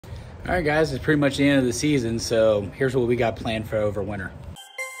All right, guys, it's pretty much the end of the season, so here's what we got planned for over winter.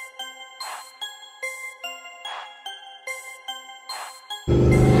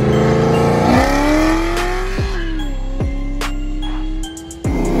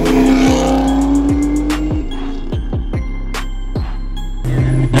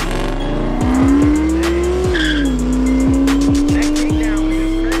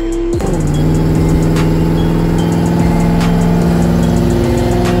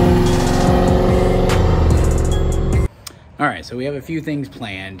 All right, so we have a few things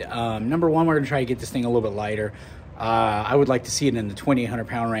planned. Number one, we're gonna try to get this thing a little bit lighter. I would like to see it in the 2,800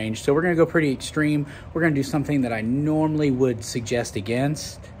 pound range. So we're gonna go pretty extreme. We're gonna do something that I normally would suggest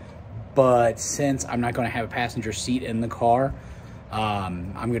against, but since I'm not gonna have a passenger seat in the car,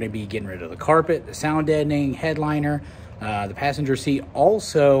 I'm gonna be getting rid of the carpet, the sound deadening, headliner, the passenger seat,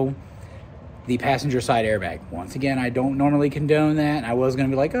 also the passenger side airbag. Once again, I don't normally condone that. I was gonna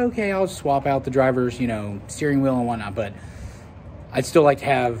be like, okay, I'll swap out the driver's, steering wheel and whatnot, but I'd still like to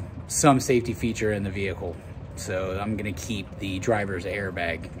have some safety feature in the vehicle. So I'm gonna keep the driver's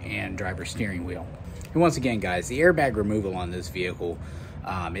airbag and driver's steering wheel. And once again, guys, the airbag removal on this vehicle,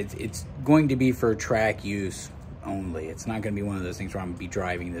 it's going to be for track use only. It's not gonna be one of those things where I'm gonna be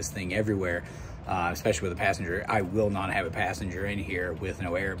driving this thing everywhere, especially with a passenger. I will not have a passenger in here with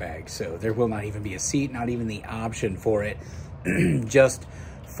no airbag. So there will not even be a seat, not even the option for it, just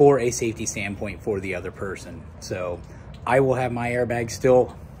for a safety standpoint for the other person. So I will have my airbag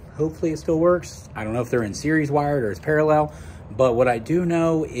still. Hopefully it still works. I don't know if they're in series wired or it's parallel, but what I do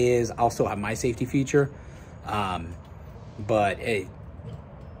know is I'll still have my safety feature. But if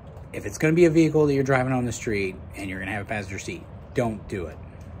it's gonna be a vehicle that you're driving on the street and you're gonna have a passenger seat, don't do it.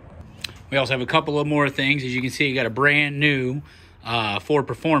 We also have a couple of more things. As you can see, you got a brand new Ford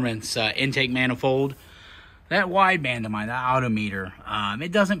Performance intake manifold. That wideband of mine, that autometer,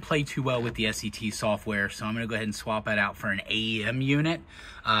 it doesn't play too well with the SCT software, so I'm going to go ahead and swap that out for an AEM unit.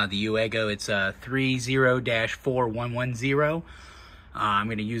 The UEGO, it's 30-4110. I'm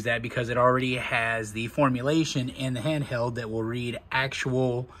going to use that because it already has the formulation in the handheld that will read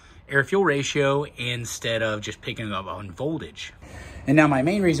actual air-fuel ratio instead of just picking up on voltage. And now my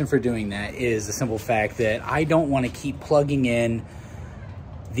main reason for doing that is the simple fact that I don't want to keep plugging in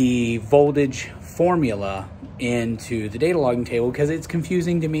the voltage formula into the data logging table because it's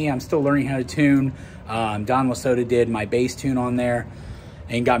confusing to me. I'm still learning how to tune. Don Lasota did my bass tune on there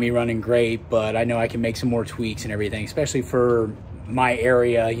and got me running great, but I know I can make some more tweaks and everything, especially for my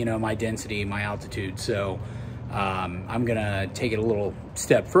area, my density, my altitude. So I'm gonna take it a little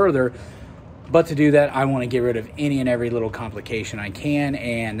step further, but to do that, I wanna get rid of any and every little complication I can,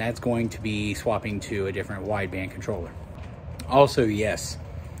 and that's going to be swapping to a different wideband controller. Also, yes,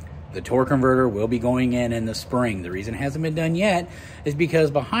 the torque converter will be going in the spring. The reason it hasn't been done yet is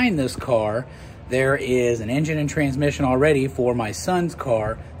because behind this car, there is an engine and transmission already for my son's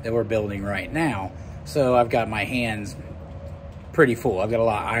car that we're building right now. So I've got my hands pretty full. I've got a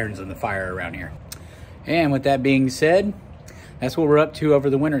lot of irons in the fire around here. And with that being said, that's what we're up to over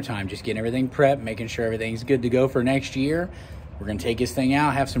the winter time. Just getting everything prepped, making sure everything's good to go for next year. We're gonna take this thing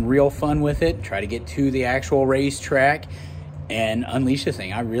out, have some real fun with it, try to get to the actual racetrack and unleash this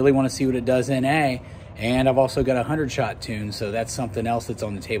thing. I really want to see what it does in A, and I've also got a 100-shot tune, so that's something else that's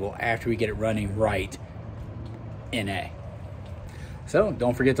on the table after we get it running right in A. So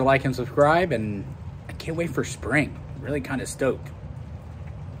don't forget to like and subscribe, and I can't wait for spring. I'm really kind of stoked.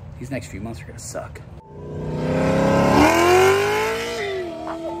 These next few months are gonna suck.